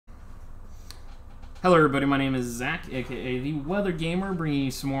Hello everybody, my name is Zach, aka The Weather Gamer, bringing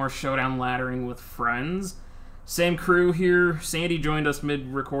you some more Showdown Laddering with friends. Same crew here. Sandy joined us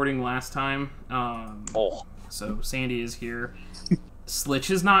mid-recording last time. So Sandy is here.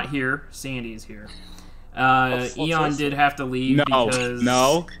 Slitch is not here. Sandy is here. Eon did have to leave because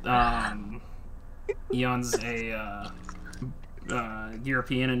Eon's a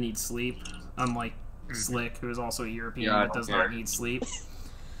European and needs sleep, unlike Slick, who is also a European but does not need sleep.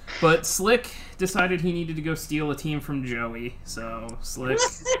 But Slick decided he needed to go steal a team from Joey, so Slick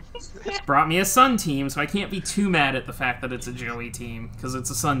brought me a Sun team, so I can't be too mad at the fact that it's a Joey team, because it's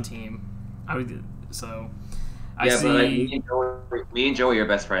a Sun team. But like, me and Joey are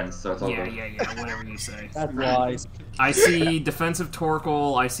best friends, so it's all good. Yeah, whatever you say. That's wise. I see Defensive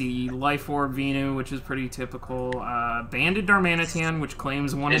Torkoal, I see Life Orb Venu, which is pretty typical, Banded Darmanitan, which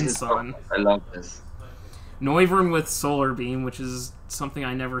claims one in Sun. I love this. Noivern with Solar Beam, which is something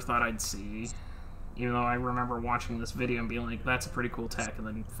I never thought I'd see. Even though I remember watching this video and being like, that's a pretty cool tech, and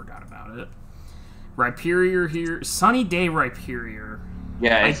then forgot about it. Rhyperior here. Sunny Day Rhyperior.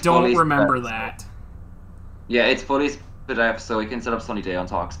 Yeah, I don't remember that. Yeah, it's fully split up, so we can set up Sunny Day on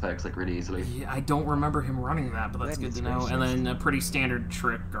talk specs like really easily. Yeah, I don't remember him running that, but that's good to know. And then a pretty standard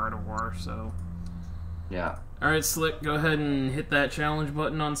trick, Gardevoir, so... Yeah. Alright, Slick, go ahead and hit that challenge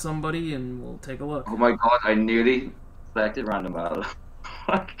button on somebody, and we'll take a look. Oh my god, I nearly selected random battle.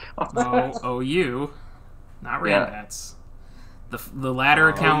 Oh my god. OU, not Ranbats. The ladder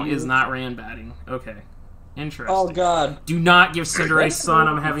account is not Ranbatting. Okay. Interesting. Oh god. Do not give Cinderace Sun,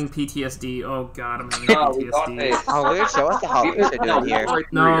 I'm having PTSD. Oh god, I'm having PTSD. Oh, weird, show us how we should do it here.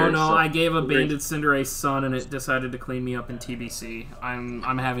 No, I gave a banded Cinderace Sun and it decided to clean me up in TBC.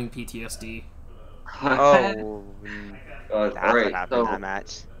 I'm having PTSD. Oh, that's alright, what happened in that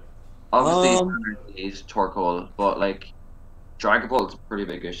match. Obviously, he's Torkoal, but like, Dragon Ball is a pretty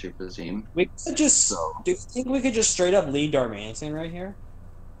big issue for the team. We could just. Do you think we could just straight up lead Darmanitan right here?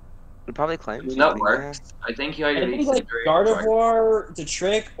 We'd probably claim. That works. I think you either lead like Gardevoir to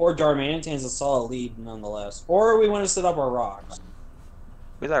trick or Darmanitan is a solid lead nonetheless. Or we want to set up our rocks.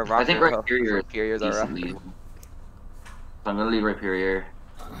 With our rock, I think Rhyperior is our rock. So I'm gonna lead Rhyperior.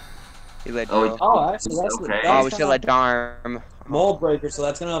 He led actually, that's okay. Oh, we should let Darm. Mold Breaker, so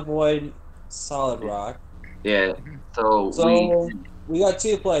that's gonna avoid solid rock. Yeah. So we got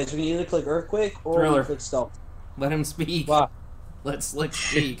two plays. We can either click Earthquake or we can click Stealth. Let him speak. Wow. Let Slick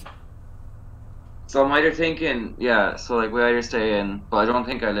speak. So I'm either thinking, yeah, so like we either stay in, but I don't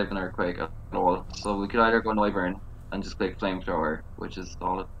think I live in Earthquake at all. So we could either go Noivern and just click Flamethrower, which is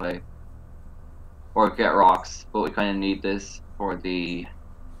solid play. Or get Rocks, but we kind of need this for the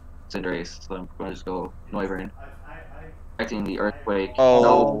Cinderace, so I'm going to just go Noivern. Expecting the Earthquake.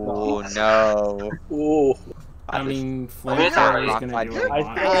 Oh, no. Ooh. I mean, Flamethrower is going to do a lot.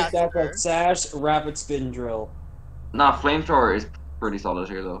 I feel like that's a Sash Rapid Spin Drill. Nah, Flamethrower is pretty solid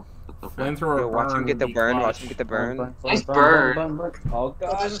here, though. Flamethrower, watch him get the burn, watch him get the burn. Nice burn! Oh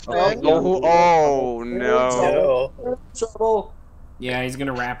god. Oh no. Trouble. Yeah, he's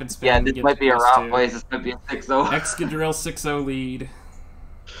gonna rapid spin. Yeah, this might be a route, boys. This might be a 6-0. Excadrill 6-0 lead.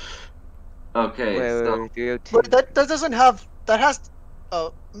 Okay, But that doesn't have... That has...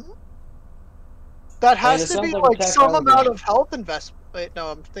 that has to be like some amount of health investment. Wait,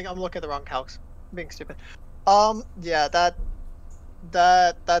 no, I'm looking at the wrong calcs. I'm being stupid. Yeah,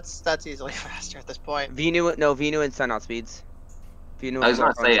 that's easily faster at this point. Venu and Sun outspeeds. Venu I was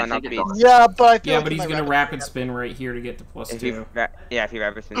and gonna say, Sun outspeeds. Yeah, but I feel yeah, like but he's gonna rapid spin right here to get to +2. If he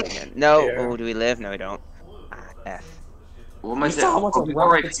rapid spins again. No. Yeah. Oh, do we live? No, we don't. F. What am I saying? We go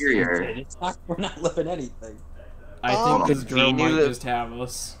right here. We're not living anything. I think this drill might just have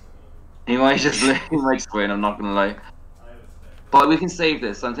us. He might just like Squid, I'm not gonna lie. But we can save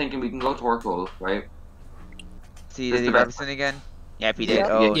this. I'm thinking we can go Torkoal, right? See, did he rapid spin again? Yeah, if he did.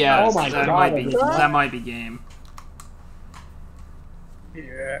 Yeah, oh my that god. That might be game.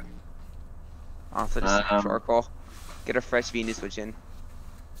 Yeah. Also, just short call. Get a fresh Venus switch in.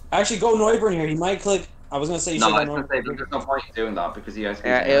 Actually, go Noivern here. He might click. I was gonna say you should go Noivern. There's no point in doing that because he has.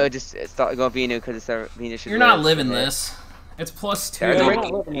 Yeah, it'll just start go Venu because it's Venus. You're not living this. It's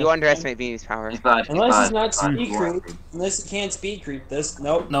 +2. You underestimate Venu's power. Unless it's not speed creep. Unless it can't speed creep this.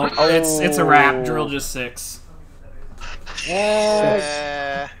 Nope. Nope. It's a wrap. Drill just 6.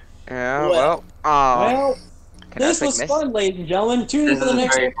 Yeah. Well, this was fun, ladies and gentlemen. Tune in for the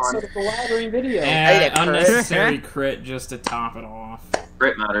next episode of the Laddering video. And unnecessary crit just to top it off.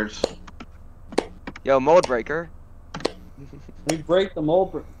 Crit matters. Yo, Mold Breaker. We break the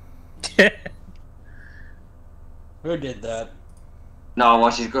mold breaker. Who did that? No, well,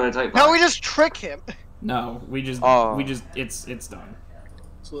 she's gonna type. No, we just trick him. No, we just it's done.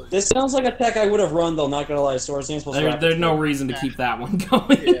 This sounds like a tech I would have run though. Not gonna lie, Swords Dance was. There's no reason to keep that one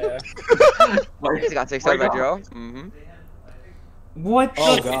going. Yeah. He's got 6 by Joe. Mm-hmm. What?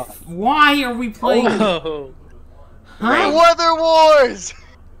 Oh the god. Why are we playing? Oh. Huh? Weather Wars!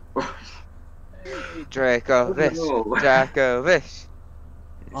 Dracovish. No. Dracovish.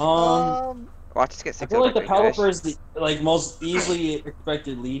 Watch us get I 6 feel like the by Dracovish. Pelipper is the most easily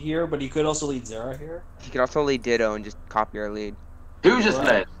expected lead here, but he could also lead Zera here. He could also lead Ditto and just copy our lead. Who just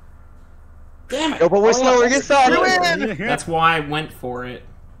led? Damn it! No, but we're Oh, slow. yeah. We're slow. You win! That's why I went for it.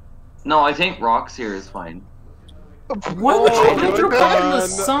 No, I think Rocks here is fine. Why would you put your you're butt in the done.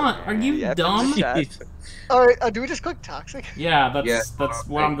 sun? Are you Yeah, dumb? Alright, do we just click Toxic? Yeah, that's Yeah. that's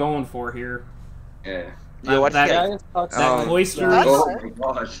what I'm going for here. Yeah. Yo, watch that, Yeah, that. it's toxic. that Oh. cloister. That's Oh fair. my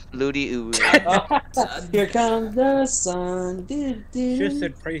gosh. Ludi ooh. Here comes the sun. Do, do, Just do.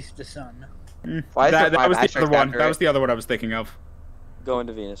 said praise the sun. Why is there That 5 was the asterisks other one. after That it? was the other one I was thinking of. Going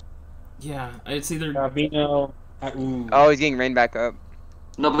to Venus. Yeah, it's either. Vino. Ooh. Oh, he's getting rain back up.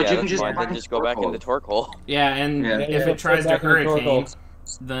 No, but Yeah, you can that's just fine, then just go back into Torque Hole. Yeah, and Yeah. if Yeah, it tries to back in the hurricane, Torque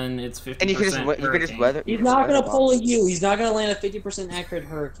then it's 50%. And you can just hurricane. weather. He's not gonna pull a U. He's not gonna land a 50% accurate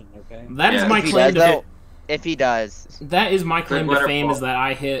hurricane. Okay. That is Yeah. my If he claim does, to though, if he does. that is my claim to weather fame fault. is that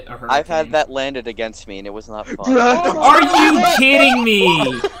I hit a hurricane. I've had that landed against me and it was not fun. Are you kidding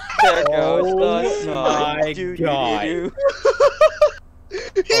me? There goes the my sun. God.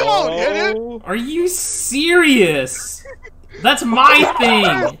 He won't hit it! Are you serious? That's my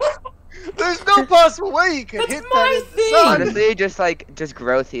thing. There's no possible way you can That's hit my that in the thing! sun! Honestly, just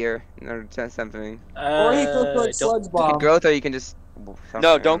growth here. Or just something. Or he could click Sludge You can Bomb. growth or you can just.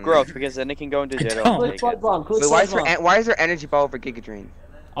 No, don't growth because then it can go into I Ditto. don't. and Click take Sludge it. Bomb. Click Wait, why Sludge Bomb. is there energy ball over Giga Drain?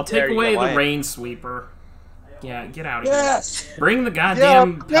 I'll There take you away go. the rain sweeper. Yeah, get out of Yes. here. Bring the Yeah,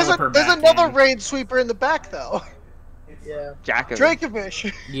 goddamn there's Pelipper there's back another in. rain sweeper in the back though. Yeah. Jacko.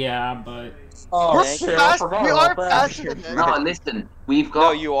 Dracovish. Yeah, but Oh We're shit! I fast, forgot we about are that. faster than this. No, listen. We've No,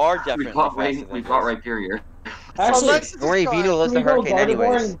 got. you are definitely We've got faster right. than We've got this. Rhyperior. Actually, Unless Don't worry, it's Vino lives can the we go hurricane Gardevoir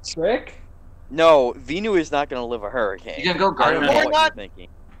anyways. and Trick? No, Venu is not going to live a hurricane. You can go I don't know Gardevoir. We're what not- you're thinking.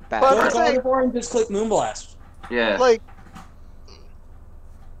 Bad. But- Go I'm saying- Gardevoir and just click Moonblast. Yeah. Like,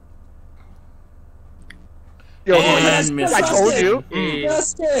 Yo, and yes, I told you. Hey.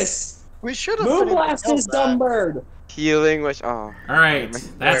 Justice! we should have been able to Moonblast kill is that. dumb bird. Healing wish. Oh. all right,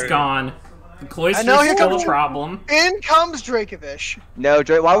 that's There. gone. The I cloister's know, here still comes- a problem. In comes Dracovish. No,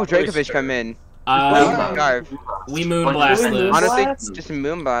 why would Probably Dracovish sure. come in? Uh, Scarf. we moonblast Moonblast? this. Honestly, just a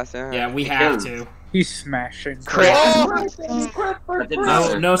Moonblast. Yeah, we have to. He's smashing. Crit. Oh, That didn't No,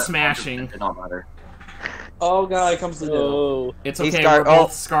 matter. no That smashing. did not matter. Oh god, it comes to Ditto. Oh. It's He's okay, scar- we're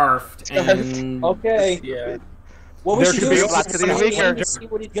both scarfed. And Okay, Yeah. what we There should could do be is a lot just to these see weaker.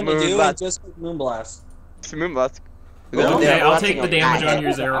 what he's gonna do Moonblast. and just click Moonblast. It's a Moonblast. okay, I'll take the damage on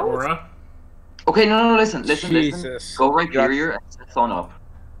your Zera Aura. Okay, no, listen. Jesus. Go Rhyperior and set Sun up.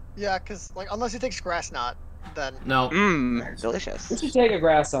 yeah, because like unless he takes Grass Knot, then. No. Mmm, delicious. We should take a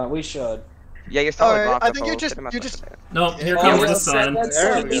grass on. We should. Yeah, you're solid Alright, rock. I think you I'll just- set him up you like just- that. No, here Oh, comes the That's sun. that's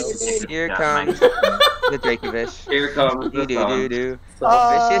There sun. we go. Here Yeah, comes the Dracovish. Here comes Do the do sun. do do. Vicious does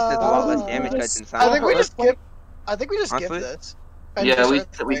a lot less Uh, damage cuts than I think we Sun. just skip. I think we just skip Honestly? this. And Yeah,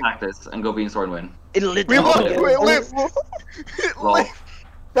 just we hack this and go Venusaur and win. It We literally. won. Wait. Lol.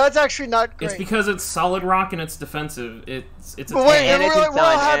 That's actually not great. It's because it's solid rock and it's defensive. It's a But wait, And we're, it's we're, in we're sun,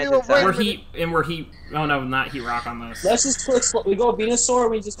 all happy and with it's in sun. we're wait, heat and we're heat. Oh no, not heat rock on this. Let's just click. We go Venusaur.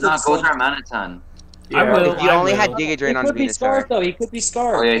 We just click. Nah, go Sludge. Darmanitan. I will. If you I only will. had Giga Drain He on could be Venusaur. Scarf though. He could be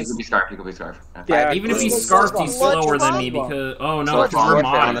Scarf. Oh yeah, he could be Scarf. He could be Scarf. Yeah. Even if he's Sludge scarfed, Bomb. he's Sludge slower than Bomb. me because. Oh no, Sludge because Bomb, we're Sludge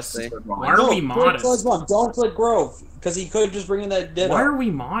Bomb, modest. honestly. Why are we Click modest? Sludge Bomb. Don't click Grove because he could just bring in that Ditto. Why are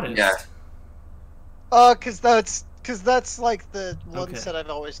we modest? Yeah. Cause that's like the one Okay. set I've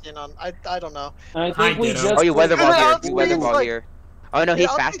always been on. I don't know. And I Hi, think we Ditto. just. Oh, you weather Yeah, ball here. it's You weather means, ball like- here. Oh no, he's Yeah,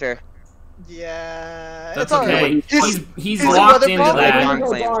 I'll faster. Yeah, That's it's alright. okay. He's- He's he's a locked weather into ball. that. Darn Go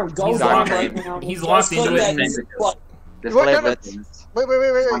claim. Darn. Go He's Darn darn right claim. now. He's Just locked click into that it. What? This Wait, flare no,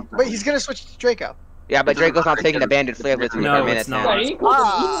 no. blitz. Wait. He's gonna switch to Draco. Yeah, but Draco's not taking the banded flare blitz in No, 5 it's minutes not. now. Yeah, he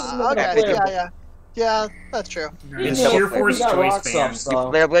could- Okay. Yeah, that's true. It's Yeah, sheer we force got choice rocks up, band. so-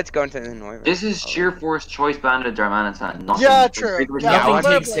 Flare blitz going to the Noivern. This is sheer force choice banded Darmanitan. Nothing. Yeah, true. Yeah, Yeah, Nothing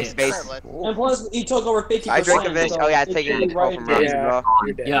Flare takes Blitz, hits. Flare Blitz. And plus, he took over 50%. I Dracovish. so Oh yeah, it taking should be the call right from there. Robbie. Yeah.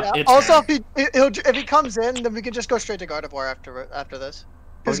 You're dead. Yeah, Yeah. it's Also, bad. if he comes in, then we can just go straight to Gardevoir after this.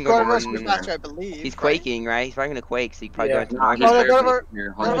 Because We can go Gardevoir's Gardevoir. faster, I believe. He's right? quaking, right? He's probably gonna quake, so you can probably Yeah. go into Nah, Noivern. he's Oh, flare Gardevoir- blitz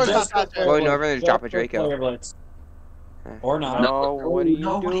here. Gardevoir's Just not click faster. Go Flare Noivern Blitz. and drop a Just click Draco. Flare Blitz. Yeah. Or not. No, what are you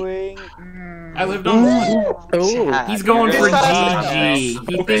No. doing? I lived on one. Oh. He's going He's for faster. GG. He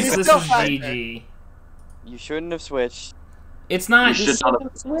thinks He's this still is faster. GG. You shouldn't have switched. It's not. You should not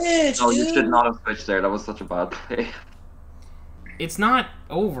have. Switch, No, you dude. should not have switched there. That was such a bad play. It's not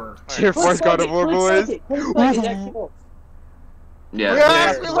over. Cheer for God of War, boys. Yeah.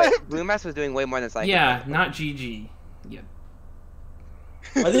 Yeah. Blue Mass was doing way more than Psychic. Yeah, not GG.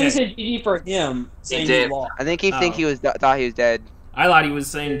 I think he said GG for him, saying he did. lost. I think he Oh. thought he was dead. I thought he was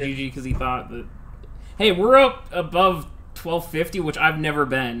saying GG because he thought that. Hey, we're up above 1250, which I've never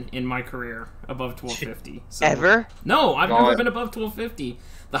been in my career above 1250. So, Ever? No, I've God. never been above 1250.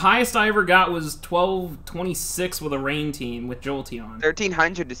 The highest I ever got was 1226 with a rain team with Jolteon.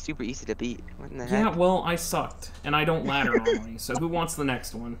 1300 is super easy to beat. What in the Yeah, heck? well, I sucked, and I don't ladder normally. So who wants the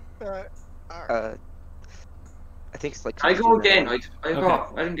next one? Alright. I think it's like. I go again. I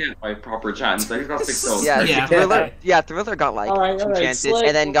Okay. didn't get my proper chance. I got 6 0. Yeah, Yeah, Thriller. okay. Yeah, Thriller got like Alright, two alright, chances, Slick,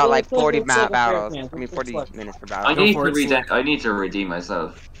 and then got like Slick, 40 Slick, map Slick, battles. Slick, I mean, Slick, 40 Slick. minutes per I battle. Go need for to it, redeem. Slick. I need to redeem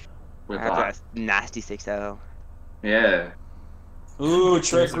myself. With After that. a nasty 6-0. Yeah. Ooh,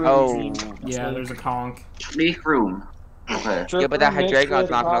 Trick Room. Oh. Yeah, there's a conk. Make room. Okay. Yeah, but that Hydreigon's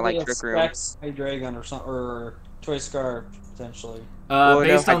not gonna like Trick Room. Hydreigon or something, or Toy Scar potentially. Well, no,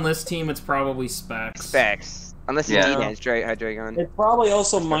 Based on this team, it's probably Specs. Specs. Unless he Yeah. has Hydreigon. It's probably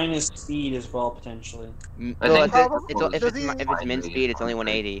also minus speed as well potentially. I Well, think if Does it's min speed, it's only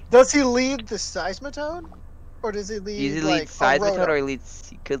 180. Does he lead the Seismitoad? Or does he lead Does he like lead Seismitoad Aurora? or he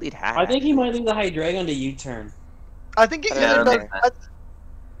could lead half? I think he might leave the Hydreigon to U-turn. I think he Yeah, either that does. makes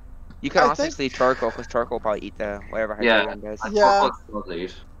You could I also think- lead Torkoal, because Torkoal will probably eat the whatever Yeah. Hydreigon does. Yeah.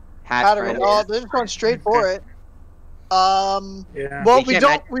 Lead. Hatch Battery. friend. Oh, they're just going straight for it. Yeah. Well, You we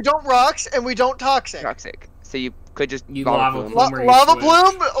can't don't rocks and we don't toxic. Toxic. So you could just You lava lava plume. plume. Where you Lava switch.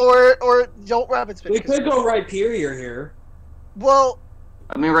 plume or don't rapid spin. We could go Rhyperior here. Well,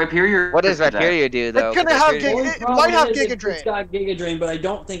 I mean, Rhyperior. What does Rhyperior do though? It's gonna 'Cause have Rhyperior- Giga- Only it problem might have is Giga It's Drain. got Giga Drain, but I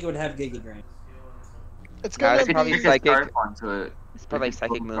don't think it would have Giga Drain. it's Nah, gonna it's be. probably It's Psychic. onto it. It's probably like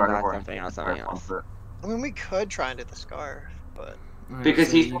Psychic Moonblast, something else, something else. I mean, we could try and do the scarf, but Because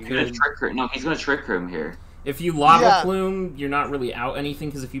So he's you gonna could- trick her. No, he's gonna trick him here. If you lava Yeah. plume, you're not really out anything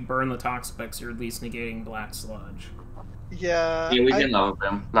because if you burn the Toxapex, you're at least negating Black Sludge. yeah. Yeah, we can lava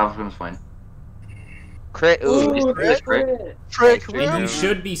him. Lava him's fine. Crit. Ooh. Ooh, Trick. Trick Nice, Room. And you Yeah.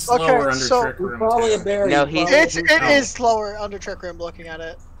 should be slower Okay, under so Trick Room. Probably a too. berry. No, he's- probably- It Oh. is slower under Trick Room looking at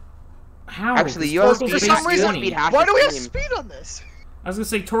it. How? Actually, you Because have Torkoal's For speed base some reason, 20. speed half Why his do we have team. speed on this? I was gonna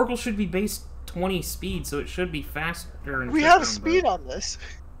say Torkoal should be base 20 speed, so it should be faster. In We Trick have Room, speed but- on this.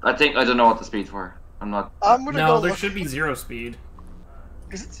 I don't know what the speed's for. I'm not. I'm gonna No, go there look. should be 0 speed.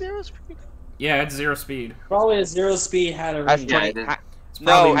 Is it 0 speed? Yeah, it's 0 speed. Probably a 0 speed had a That's ring. Yeah, 20. it is. It's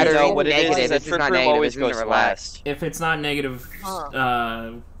No, probably I don't know no, what it negative, is this that is Trick not Room negative, always this is goes relaxed. last. If it's not negative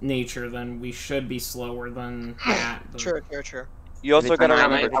Huh. nature, then we should be slower than that. but- True. You also It's gotta not-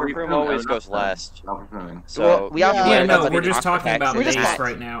 remember, are we Trick Room filming? always We're not goes filming. last. Lava plumbing. So Well, we have Yeah. to Yeah, worry no, about we're the just talking about We just base fast.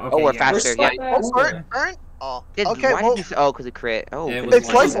 right now. Oh, Okay, we're yeah. faster. Yeah. Oh, burn. Oh, Did, okay. why Well, did you? Oh, because of crit. Oh, It 'cause was of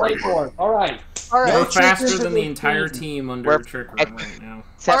It's like- like- Alright. all We're right. faster than the Trick entire Room. team under We're- Trick Room right now.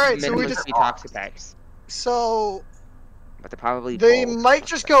 Except Alright, so we minimum just- speed toxic packs. So But they probably they both might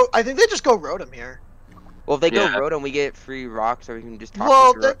just go. I think they just go Rotom here. Well, if they go Yeah. Rotom, we get free rocks, or we can just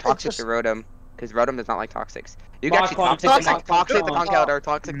Well, toxic, that- toxic it's to just- Rotom, because Rotom does not like toxics. You can actually Mach toxic, Punch. toxic the Mach Conkeldurr,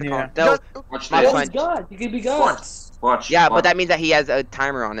 toxic the Yeah. Con. No, Just- Watch My this. Oh, punch. he's God. You could be Guts. Watch. yeah, but watch. that means that he has a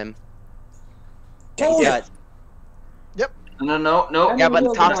timer on him. Totally. Yeah, No. yeah, but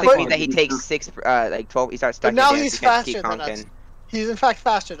But- toxic but- means that he takes 6, like 12. He starts But stuck. now in he's dance, he can't keep faster than us. conking. He's in fact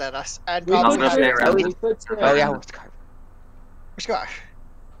faster than us. And We I'm could gonna trade- stay around. we could trade- Oh yeah, what's Scar.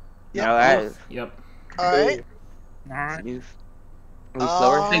 Yep. No, that is Yep. All right. Alright. smooth. Are we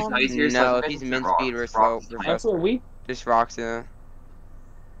slower? Um, Nice here, No, so if he's it's min rocks. speed, we're slow. Rocks. We're That's slow. what we. Just rocks, yeah.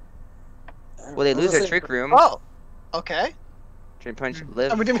 Well, they lose their trick room. Oh. Okay. Drain punch,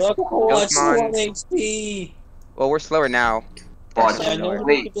 live. And we didn't. Look, what's Pokemon. 1 HP? Well, we're slower now. Watch. Yeah, no, we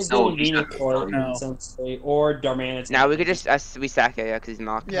Wait, could just no, do Venusaur No. essentially, or Darmanitan. Now we could just we sack it, yeah, because he's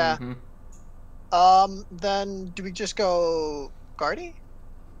knocked. Yeah. Mhm. Then do we just go Guardy?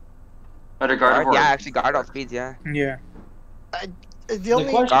 Better Guard, guard. yeah, actually guard all speeds, yeah. Yeah. The only.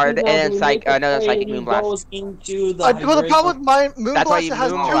 question Guard is, and then do we Psych- make a no, trade Psychic and he Moonblast. goes into the Well, the problem with my That's why Moonblast you that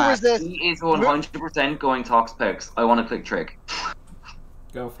has two Moonblast. is this. He is 100% going Toxapex. I want to click Trick.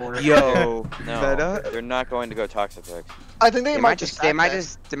 Go for it. Yo, Meta? no, they're not going to go Toxapex. I think they, They might might just. just, they sack might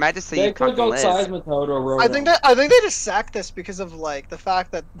this. just say They you could can't go live. Seismitoad or Rotom. I think they just sacked this because of like the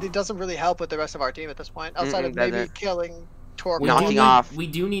fact that it doesn't really help with the rest of our team at this point, outside of maybe doesn't. killing Torque. We Knocking do need, off. We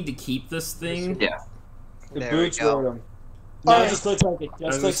do need to keep this thing. Yeah. The There we boots go. Rotom. No, Alright. it just looks like it. I was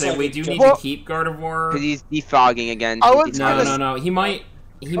Just gonna looks say like we it do just- need Well- to keep Gardevoir. Because he's defogging again. I He's was No, gonna defogging. no, no. He might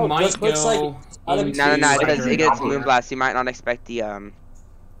Oh, go. just looks like If Gotta be No, into because it gets Hydreigon. Moonblast. You might not expect the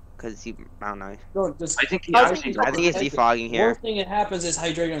because he, I don't know. No, just, I think he I actually. I think it's defogging here. Worst thing that happens is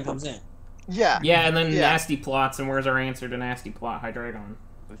Hydreigon comes in. Yeah. Yeah, and then Yeah. Nasty Plots, and where's our answer to Nasty Plot? Hydreigon.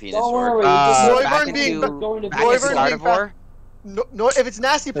 Don't worry, Noivern just being- going to back into Noivern being Gardevoir. No, if it's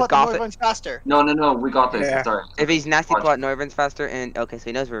nasty plot, then Gothic. Noivern's faster. No, we got this. Yeah. Sorry. If he's Nasty Watch. Plot, Noivern's faster, and okay, so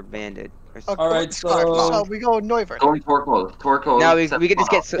he knows we're banded. Alright, so so- we go Noivern. Going Torkoal. Torkoal. No, we could just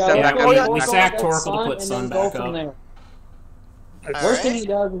get Yeah, Sun yeah, back yeah, up. yeah, we yeah. sack Sun, Torkoal to and put then Sun go back from up. there. Alright. Worst thing he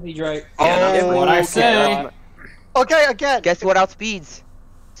does is he Drake. Yeah, what I say. Okay, again. Guess what outspeeds?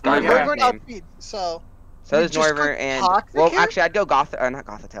 Noivern. Noivern Name. outspeed. So So we does just Noivern click and Toxic well, here? actually, I'd go not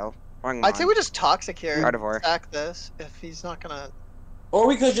Gothitelle. Wrong I'd say line. we just toxic here. Gardevoir. Stack this if he's not gonna. Or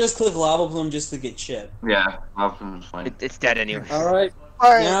we could just click Lava Plume just to get chip. Yeah, Optimus fine. It's dead anyway. Alright,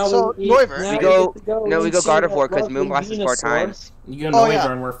 Alright, now so we Noivern. now We go- get to go No, we go into Gardevoir because lovely Moonblast is 4 Venusaur. times. You go Oh, Noivern,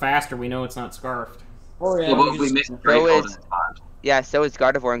 yeah. we're faster, we know it's not Scarfed. Or yeah, Yeah, we but could we just- missed So Draco. is- Yeah, so is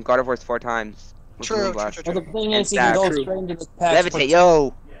Gardevoir, and Gardevoir's 4 times. with True, Moonblast. Well, the thing And is, he can go stack. straight into the patch. Levitate,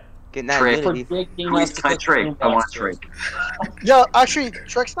 yo! Getting that Trick. ability. Predicting us to Can I click trick? I want Moonblast. to trick. Yeah, actually,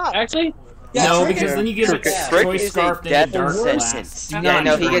 Trick's not. Actually? Yeah, no, Trick because is- then you get a Trick- Trick choice is a Scarfed death and a Dark sentence. Blast. Do Yeah, not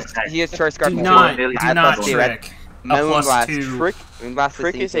no, he trick. gets choice Scarf. Do and not, two. do That's not plus two. trick. A Moonblast. plus 2. Trick, Moonblast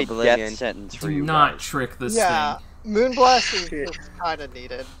trick is a Oblivion. death sentence for Do you not guys. trick this Yeah, thing. Moonblast is kind of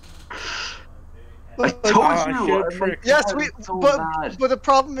needed. I told Oh, you. shit, Trick. Yes, we. So But bad. the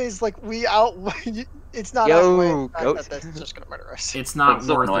problem is like we out. It's not Yo, outweighing the fact goat. that that's just gonna murder us. It's not That's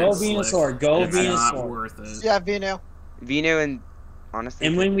so worth annoying. it. Go Slick. Venusaur, go It's not Venusaur. worth it. Yeah, Vino. Vino and honestly.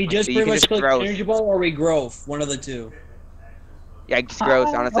 And when we just you pretty can much click growth. Energy Ball or we Growth, one of the two. Yeah, just growth.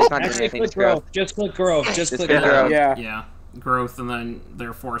 Honestly, it's not doing Actually, anything. click Just growth. Growth. Just click Growth. Just Just click click Growth. growth. Yeah. Yeah. Growth, and then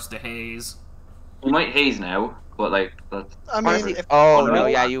they're forced to haze. We might haze now, but like that's. I mean, Honestly, if, oh no. no,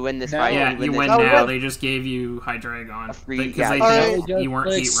 yeah, you win this No. fight. Yeah, you this win No, fight. now. win. They just gave you Hydreigon. A free- Because yeah. they Alright. think you weren't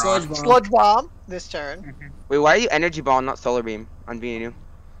Click Heat Sludge Rock. Bomb. Sludge Bomb this turn, Wait, why are you Energy Ball and not Solar Beam on Vino?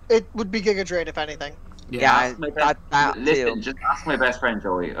 it would be Giga Drain if anything. Yeah, Ask my I thought that Listen, too. just ask my best friend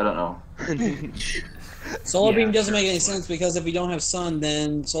Joey. I don't know. Solar Yeah, Beam doesn't sure. make any sense because if we don't have Sun,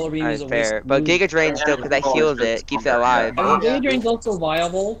 then Solar Beam is That's a waste. fair. of But moon. Giga Drain still, because that heals it, keeps it alive. I mean, Yeah. Giga Drain's also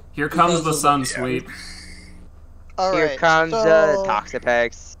viable. Here comes because the of Sun Sweep. All Here right. comes so,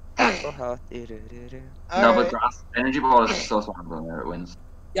 Toxapex. Full health. Do-do-do-do. all No, right. but grass energy ball is so strong when it wins.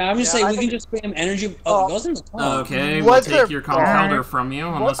 Yeah, I'm just Yeah, saying I we can think- just spam energy. Oh, Oh. it goes into Sun. Okay, Was we'll there- take your Conkeldurr from you.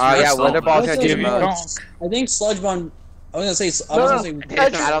 Unless Oh, you yeah, assault Weather Ball's us. gonna do Give me the Conk. most. I think Sludge Bomb. I was gonna say. I No, was no. gonna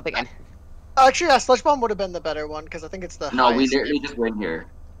say. I don't think. Actually, yeah, Sludge Bomb would have been the better one because I think it's the No, we highest. literally just win here.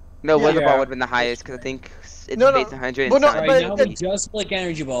 No, Yeah. Weather Ball Yeah. would have been the highest because I think it's No, no. base 100 and Well, no, Sun. Right now but- we just click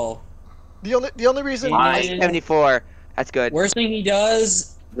Energy Ball. The only reason. Why? And 74. That's good. worst thing he does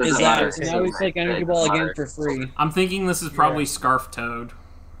is Doesn't that matter. so now we click Energy Ball again for free. I'm thinking this is probably Scarf Toad.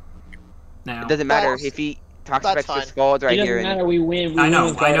 Now. It doesn't matter That's- if he that's Toxapex fine. just falls right It here. doesn't And matter. We win. I know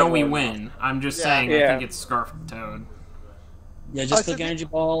with we Gardevoir. win. I'm just Yeah. saying I Yeah. think it's Scarf Toad. Yeah, I just said- click Energy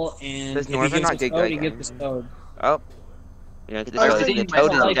Ball, and Does if he Northern gives not us dig code, he like gets us code. oh, yeah, I the think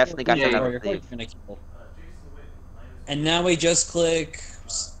Toad my- has definitely got yeah, some yeah. up sleeve. And now we just click.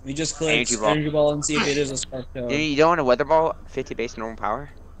 We just click Energy Ball. and see if it is a Scarf Toad. You don't want a Weather Ball 50 base normal power.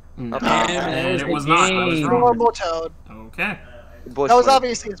 No, Okay. and That is it the was not. I was game. wrong. Normal Toad. Okay. Bush That was would.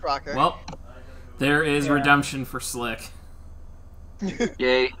 obviously his rocker. Well, there is Yeah. redemption for Slick.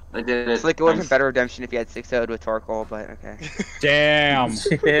 Yay, I did it. It's like it would have been Thanks. better redemption if you had 6-0'd with Torkoal, but okay. Damn.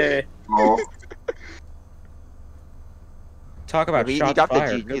 Oh, Talk about Yeah, he shots got the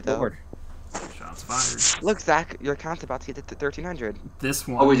fired. GG Good though. lord. Shots fired. Look, Zach, your account's about to get to 1300. This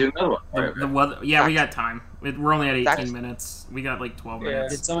one. oh, we do another one. The weather. Yeah, we got time. We're only at 18 That's- minutes. We got like 12 Yeah.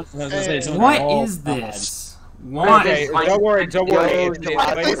 minutes. Did someone, I was gonna say, did someone What go, is oh, this? What? Okay, Like- don't worry, don't Yo, worry. it's-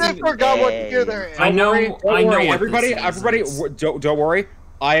 I think they forgot what year they're in. I know. Don't I know. worry, What everybody, this is. everybody, don't worry.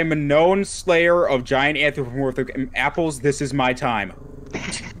 I am a known slayer of giant anthropomorphic apples. This is my time.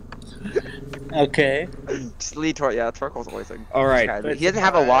 Okay. Just lead Torkoal's always like. All right. He doesn't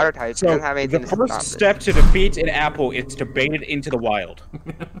have a water type. he So doesn't have anything the to first stop step to defeat an apple is to bait it into the wild.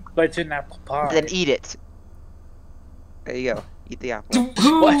 But it's an apple it. pie. Then eat it. There you go. Eat the apple.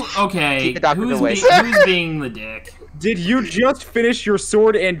 Who? Okay. Keep the doctor Who's, away. who's being the dick? Did you just finish your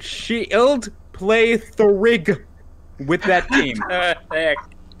sword and shield play Thrig with that team? Heck.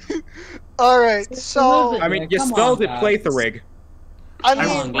 All right, so I mean, Yeah, you come spelled on, it play guys. Thrig. I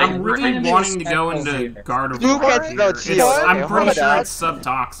I'm, mean, I'm really trying to be wanting to go respectful into here. Gardevoir. Who can here. spell It's- cheese? I'm Okay, pretty hold sure on. it's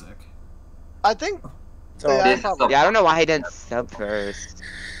subtoxic. I think. So, Yeah, This probably. Yeah, I don't know why he didn't sub first.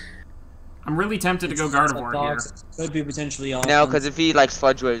 I'm really tempted to go Gardevoir here. Could be potentially awesome. No, because if he like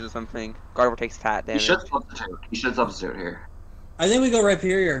Sludge Wave or something, Gardevoir takes fat He damage. should substitute. He should substitute here. I think we go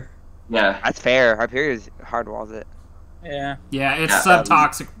Rhyperior. Yeah. That's fair. Hyperion's hard walls it. Yeah. Yeah, it's Yeah.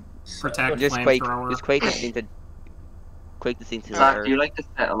 Subtoxic Protect Just Quake. Flamethrower. Just Quake the scene to. Quake the scene to. Zach, do you like this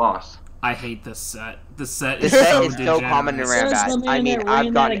set a lot? I hate this set. This set This is set so is so degenerate. common in Says the Rambat. I man mean, that I've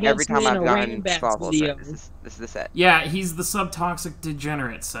ran gotten that every against time me in I've a gotten Rambat 12 video. set. This is the set. Yeah, he's the Subtoxic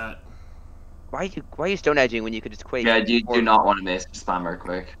Degenerate set. Why are you stone edging when you could just Quake? Yeah, you do not want to miss spam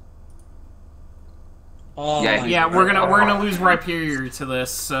Earthquake. Oh Yeah, my Yeah, God. we're gonna lose Rhyperior to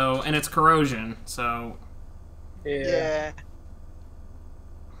this, so and it's Corrosion, so Yeah.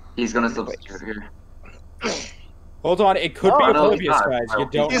 He's gonna substitute here. Hold on, it could be Oh, no, Oblivious, he's not. guys. You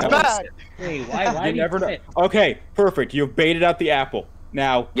don't He's know. bad. Hey, why You do never know. quit? Okay, perfect. You've baited out the apple.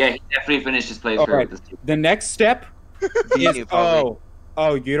 Now, Yeah, he definitely finished his playthrough Alright. with this team. the next step is Venu,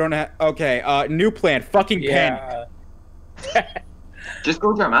 probably. you don't have. Okay, new plan. Fucking pen. Yeah. Just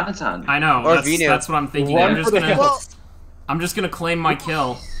go Darmanitan. I know Or that's, Venu. that's what I'm thinking. Run I'm for just the gonna Well, I'm just gonna claim my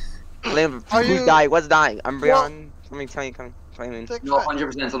kill. Liam, Are who's you- dying? What's dying? Umbreon? Something tell you come claiming. Thick No, fat.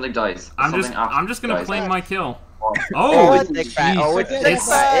 100% something dies. I'm Something just gonna dies. claim my kill. Oh, Oh, it's thick fat. Oh, it's Jesus. thick It's-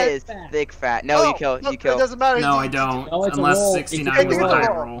 fat. It is thick fat. No, you Oh, kill. look, You kill. It doesn't matter. no, I It's- don't. No, it's a Unless roll. 69 was It's the a high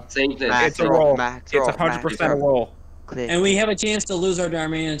roll. roll. Save this. Max It's a roll. Max It's roll. 100% a roll. Click. And we have a chance to lose our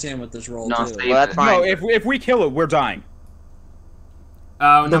Darmanitan with this roll No, too. save Well, that's it. fine. No, if we kill it, we're dying.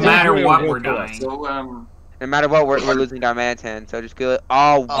 No The matter Venu what, will we're kill us. dying. So, No matter what, we're losing our Mantan, so just go.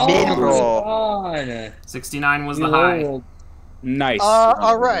 Oh, Oh, mid Oh, roll. God. 69 was You the high. rolled. Nice.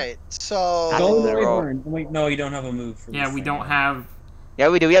 Alright, so... Go the roll. Wyvern. Wait, no, you don't have a move for Yeah, this we thing. don't have. Yeah,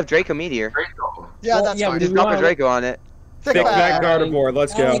 we do. We have Draco Meteor. Draco. Yeah, Well, that's yeah, fine. we Just do drop a have- Draco on it. Thick Thick fat. fat Gardevoir.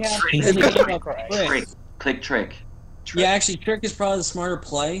 Let's Now go. we have- Trick. Click trick. Yeah, actually, Trick is probably the smarter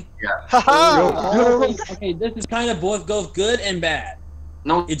play. Haha! Okay, this is kind of both good and bad.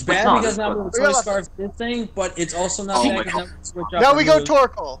 No, It's bad not. because now we're Real- Toy Scarf this thing, but it's also not Oh bad my because now God. we switch up Now our we go moves.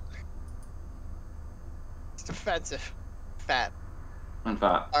 Torkoal. It's defensive. Fat. In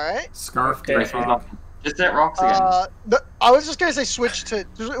fact, Alright? Scarf Okay. Draco's Draco. not- just hit rocks again. I was just gonna say switch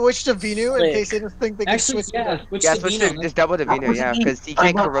to Venu in Slick. case they just think they can Actually, switch yeah, to switch Yeah, to switch Vino. to just double to Venu, yeah, because he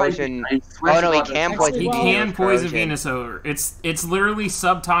can't corrosion. Oh no, he can poison He Well, Venu can with poison corrosion. Venusaur. It's literally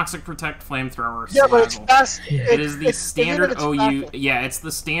Subtoxic Protect Flamethrower. Yeah, but it's Salazzle. fast. It is the it's standard it's OU. faster. Yeah, it's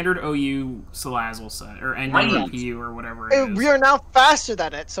the standard OU Salazzle set or Right. NUPU or whatever it is. We are now faster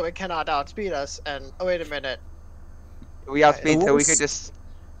than it, so it cannot outspeed us. And oh wait a minute, We outspeed, so we Whoops. could just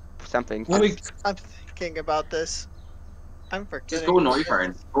something. When we I'm thinking about this. I'm Just forgetting. go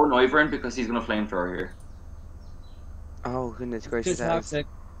Noivern. Go Noivern because he's gonna flamethrower here. Oh goodness get gracious! toxic.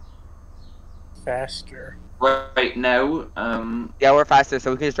 Faster. Right now, Yeah, we're faster,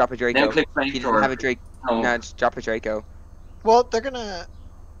 so we can just drop a Draco. now click He doesn't have a flamethrower. Draco. No, No, just drop a Draco. Well, they're gonna.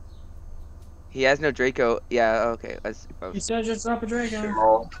 He has no Draco. Yeah, okay. Let's. You said just drop a Draco.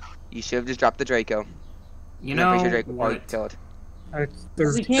 roll. You should have just dropped the Draco. You I'm know pretty sure Draco probably what? killed.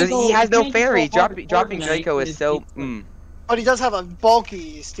 Because he, Because can't go- he has no can't go fairy. hard Dropping Fortnite Draco is with so. people. But he does have a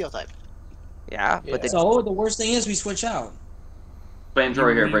bulky steel type. Yeah, but the, So the worst thing is we switch out.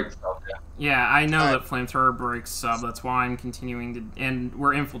 Flamethrower here You- breaks stuff. Yeah. Yeah, I know Alright. that Flamethrower breaks sub. That's why I'm continuing to. And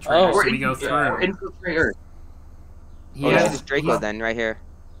we're infiltrators, Oh. so we go through. Infiltrator. He oh, has- this is Draco then, right here.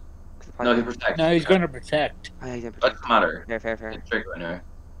 No, he protects. No, he's gonna protect. Oh, yeah, he's gonna Doesn't protect. matter. Fair. It's Draco anyway.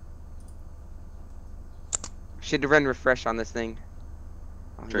 Should run refresh on this thing.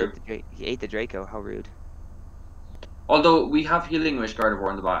 Oh, True. He ate the Draco. How rude. Although we have Healing Wish Gardevoir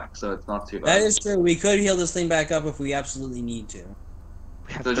in the back, so it's not too bad. That is true. We could heal this thing back up if we absolutely need to.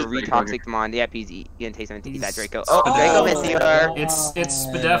 We have So to just Draco re-toxic him on. Yep, he's gonna take something to eat that He's- Draco. Oh, Oh, Draco Draco Meteor! It's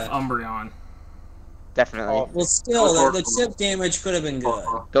Spadef Umbreon. Definitely. Oh, Well, still, Torkoal. the chip damage could have been good.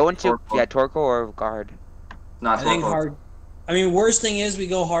 Go into Torkoal. yeah, Torkoal or Guard. Not I think hard. I mean, worst thing is we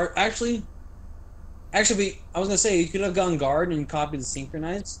go hard. Actually, I was gonna say you could have gone guard and copied the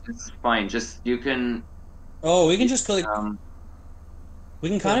synchronize. It's fine. Just you can. Oh, we can just click. Um. We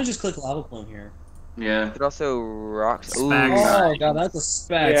can kind of just click lava plume here. Yeah. But also rocks. Ooh. Specs. Oh god, that's a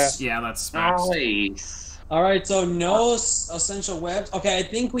specs. Yeah, that's specs. Nice. All right, so no essential webs. Okay, I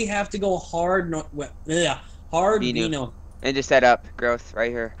think we have to go hard. Hard Vino. Vino. And just set up growth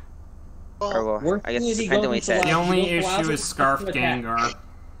right here. Or Well, well, Worst I guess thing is he depends on goes what he into said. The lava. only You don't allow issue it is to Scarf attack. Gengar.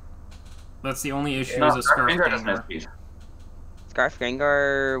 That's the only issue No, is a Scarf Finger doesn't have Gengar. speed. Scarf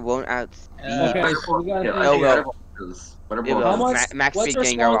Gengar won't Okay, so we got. Yeah, Oh, well. Whatever. It will. How much? Max what's speed our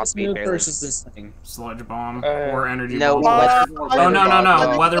Gengar strongest will move be versus this thing? Sludge Bomb Uh, or Energy No, Ball. Weather Oh,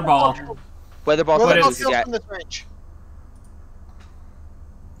 no, Weather Ball. Weather Ball What Weather is- Ball is kills yeah. from this range.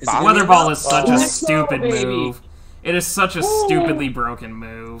 Is it Weather Ball is such a Let's go, stupid baby. move. It is such a stupidly broken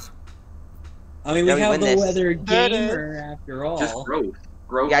move. I mean, Yeah, we we have win the this. weather That gamer after all. Just growth.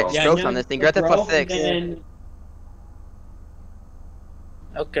 Growth. Yeah, all. just growth on this thing. Growth at growth, +6. and then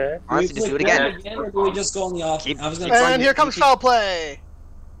Okay. Honestly, just do it again. Or do we just go on the off? Keep- I was gonna keep try And here comes foul play.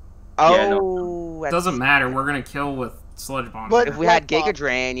 Yeah, Oh, that's- Doesn't matter. We're gonna kill with Sludge Bomb. But- If we had Weather Ball. Giga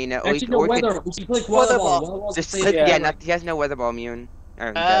Drain, you know, Actually, no or we could weather. We can click Weather weather Ball. ball. Weather ball's just safe. click. Yeah. Yeah, he has no Weather Ball immune.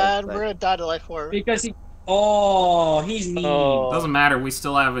 And we're gonna die to life 4. Because he. Oh, he's mean. Oh. Doesn't matter. We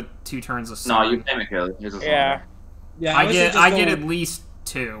still have 2 turns of No, sun. you can't make it. Here's a Yeah. Yeah, I would say get just I go get with- at least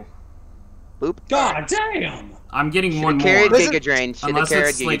 2. Boop. God damn! I'm getting Should one have more. carried Listen- Giga Drain. Should have Unless carried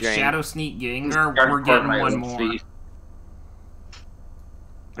it's Giga like Drain. Shadow Sneak Gengar, Scarf we're Cord getting might one have more. speed.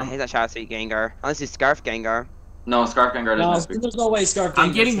 He's not Shadow Sneak Gengar. Unless it's Scarf Gengar. No, Scarf Gengar No, doesn't have speed. there's no way Scarf. I'm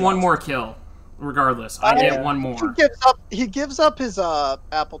King getting gets one that. more kill, regardless. I Yeah. get one more. He gives up his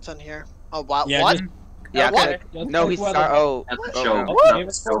Appleton here. Oh wow. Yeah, what? just- Yeah, What? just no, click he's weather Scar. ball. Oh, That's oh, a show. no. What? Give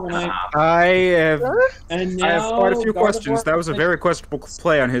us four tonight. I have And I have now quite a few Gardevoir- questions. That was a very questionable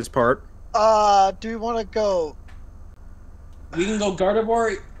play on his part. Do we want to go? We can go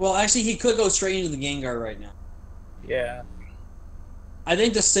Gardevoir. Well, actually, he could go straight into the Gengar right now. Yeah. I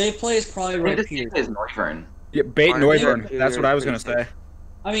think the safe play is probably I right think here. this is Noivern. Yeah, bait Honestly, Noivern. yeah, That's what I was pretty gonna say.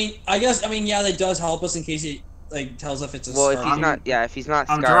 I mean, yeah, that does help us in case he like tells us if it's a Well, if start. he's not, yeah, if he's not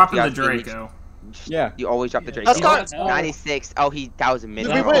I'm Scarf, dropping you the obviously need- Draco. Yeah. You always drop the Draco. That's You know not- what? No. 96. Oh, that was a minute.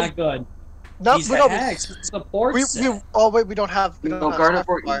 We That's win. not good. No, He's we don't. Hex. Support We, set. oh wait, we don't have. We No, don't have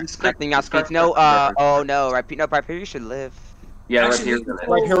Gardevoir. Scarf He's Nothing else Scarf speaks. No, Gengar. oh no, right? No, Rhyperior should live. Yeah, right Actually, here. we can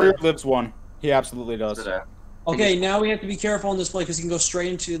Right, Harrier lives one. He absolutely does. Okay, now we have to be careful on this play because he can go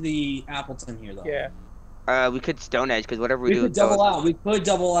straight into the Appleton here, though. Yeah. We could Stone Edge because whatever we We do. could double out. We could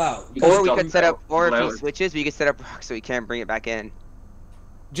double out. Or we Double could set up. out. Or if Double he out. switches, we could set up Rock so he can't bring it back in.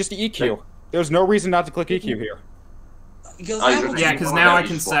 Just EQ. There's no reason not to click EQ here. Because Oh, you're Appleton- Yeah, because now I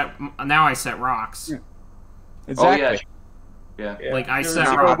can set. Now I set rocks. Yeah. Oh Exactly. yeah. Yeah. Like I There's set There's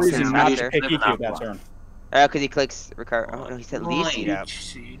no no rocks. reason Roxanne not either. to pick EQ that turn. Because he clicks recover. Oh no, he said leaf Right. seed up.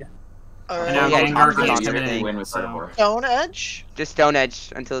 Seed. And now Yeah, Gengar Tom's gets on to everything. me. Win with So. Gardevoir. Stone Edge. Just Stone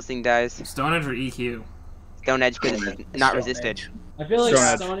Edge until this thing dies. Stone Edge or EQ? Stone Edge because it's not Stone resisted. Edge. I feel like Stone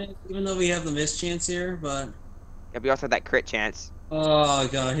Edge. Stone Edge, even though we have the miss chance here, but Yeah, we also have that crit chance. oh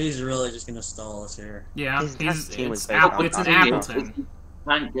god, he's really just gonna stall us here. Yeah, His team was it's very it's an confident.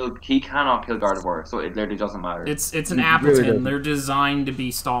 Appleton. He cannot kill Gardevoir, so it literally doesn't matter. It's an He really Appleton. doesn't. They're designed to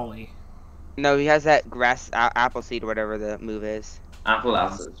be stally. No, he has that grass apple seed or whatever the move is. Apple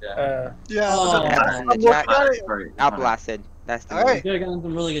acid, yeah. Yeah. Oh. That's in the I'm chat. looking at it. Sorry. Apple acid. That's the All move. right. We could have gotten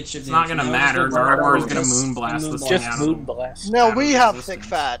some really good chip It's not gonna matter. Gardevoir is gonna Moonblast this thing Just out of Moonblast. Now Out we of have resistance. thick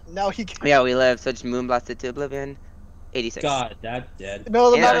fat. Now he. Can... Yeah, we live. So just Moonblasted to Oblivion. 86. God, that's dead.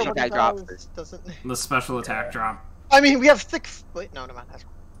 No, the Yeah, matter she what got he dropped. does doesn't. The special attack drop. I mean, we have thick. Wait, no, mind. That's...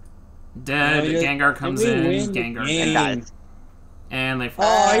 Dead. No, you- Gengar comes we in. win the Gengar game. dead. Dies. And they.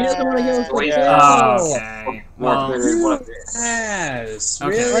 Oh, he doesn't want to go for Yeah. Oh, kill. okay. Well, Yes, Okay.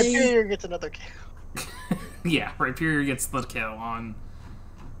 really? Rhyperior gets another kill. yeah. Rhyperior gets the kill on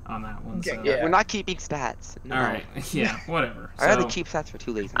that one. So. Yeah. We're not keeping stats. No. All right. Yeah. Whatever. I rather So, keep stats for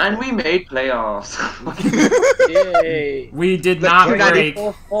 2 leagues. And we made playoffs. Yay. we did The not 290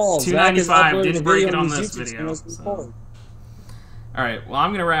 break. Falls. 295 Zach is didn't uploading break a it on his this YouTube video, channel, so- All right. Well,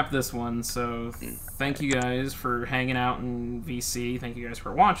 I'm gonna wrap this one. So thank you guys for hanging out in VC. Thank you guys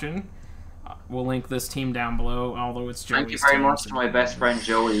for watching. We'll link this team down below, although it's Joey's Thank you very team, much so- to my best friend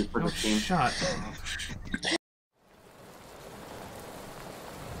Joey for Oh, the team. shut up.